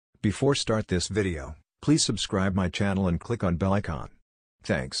Before start this video, please subscribe my channel and click on bell icon.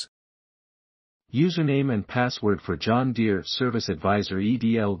 Thanks. Username and password for John Deere Service Advisor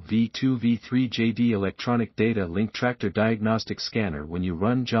EDL V2 V3 JD Electronic Data Link Tractor Diagnostic Scanner. When you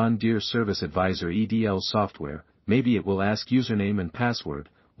run John Deere Service Advisor EDL software, maybe it will ask username and password.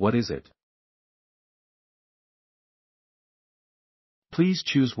 What is it? Please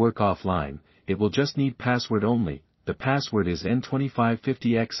choose Work Offline. It will just need password only. The password is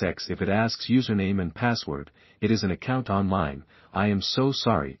N2550XX. If it asks username and password, it is an account online. I am so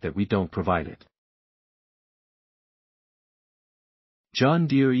sorry that we don't provide it. John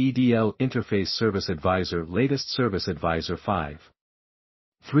Deere EDL Interface Service Advisor Latest Service Advisor 5.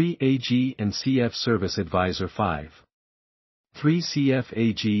 3 AG and CF Service Advisor 5. 3 CF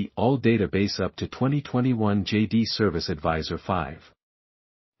AG All Database up to 2021 JD Service Advisor 5.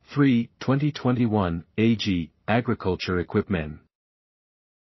 3 2021 AG Agriculture Equipmen.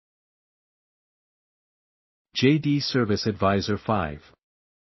 JD Service Advisor 5.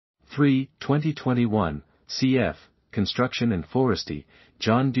 3 2021 CF Construction and Forestry.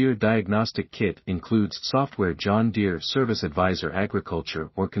 John Deere Diagnostic Kit includes software John Deere Service Advisor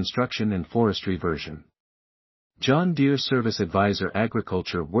Agriculture or Construction and Forestry version. John Deere Service Advisor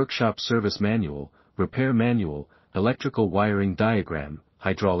Agriculture Workshop Service Manual, Repair Manual, Electrical Wiring Diagram,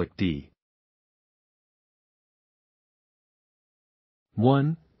 Hydraulic D.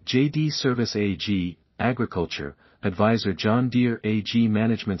 1. JD Service AG, Agriculture, Advisor John Deere AG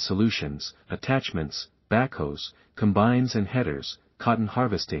Management Solutions, Attachments, Backhoes, Combines and Headers, Cotton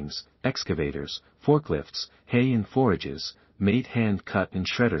Harvestings, Excavators, Forklifts, Hay and Forages, Mate Hand Cut and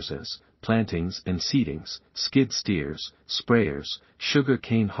Shredders, Plantings and Seedings, Skid Steers, Sprayers, Sugar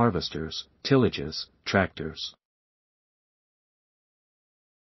Cane Harvesters, Tillages, Tractors.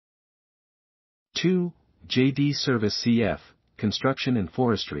 2. JD Service CF, Construction and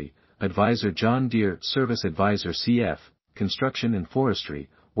Forestry, Advisor John Deere Service Advisor CF, Construction and Forestry,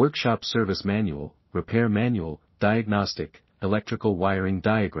 Workshop Service Manual, Repair Manual, Diagnostic, Electrical Wiring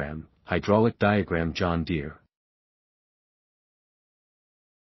Diagram, Hydraulic Diagram John Deere.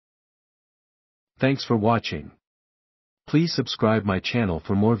 Thanks for watching. Please subscribe my channel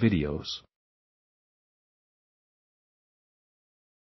for more videos.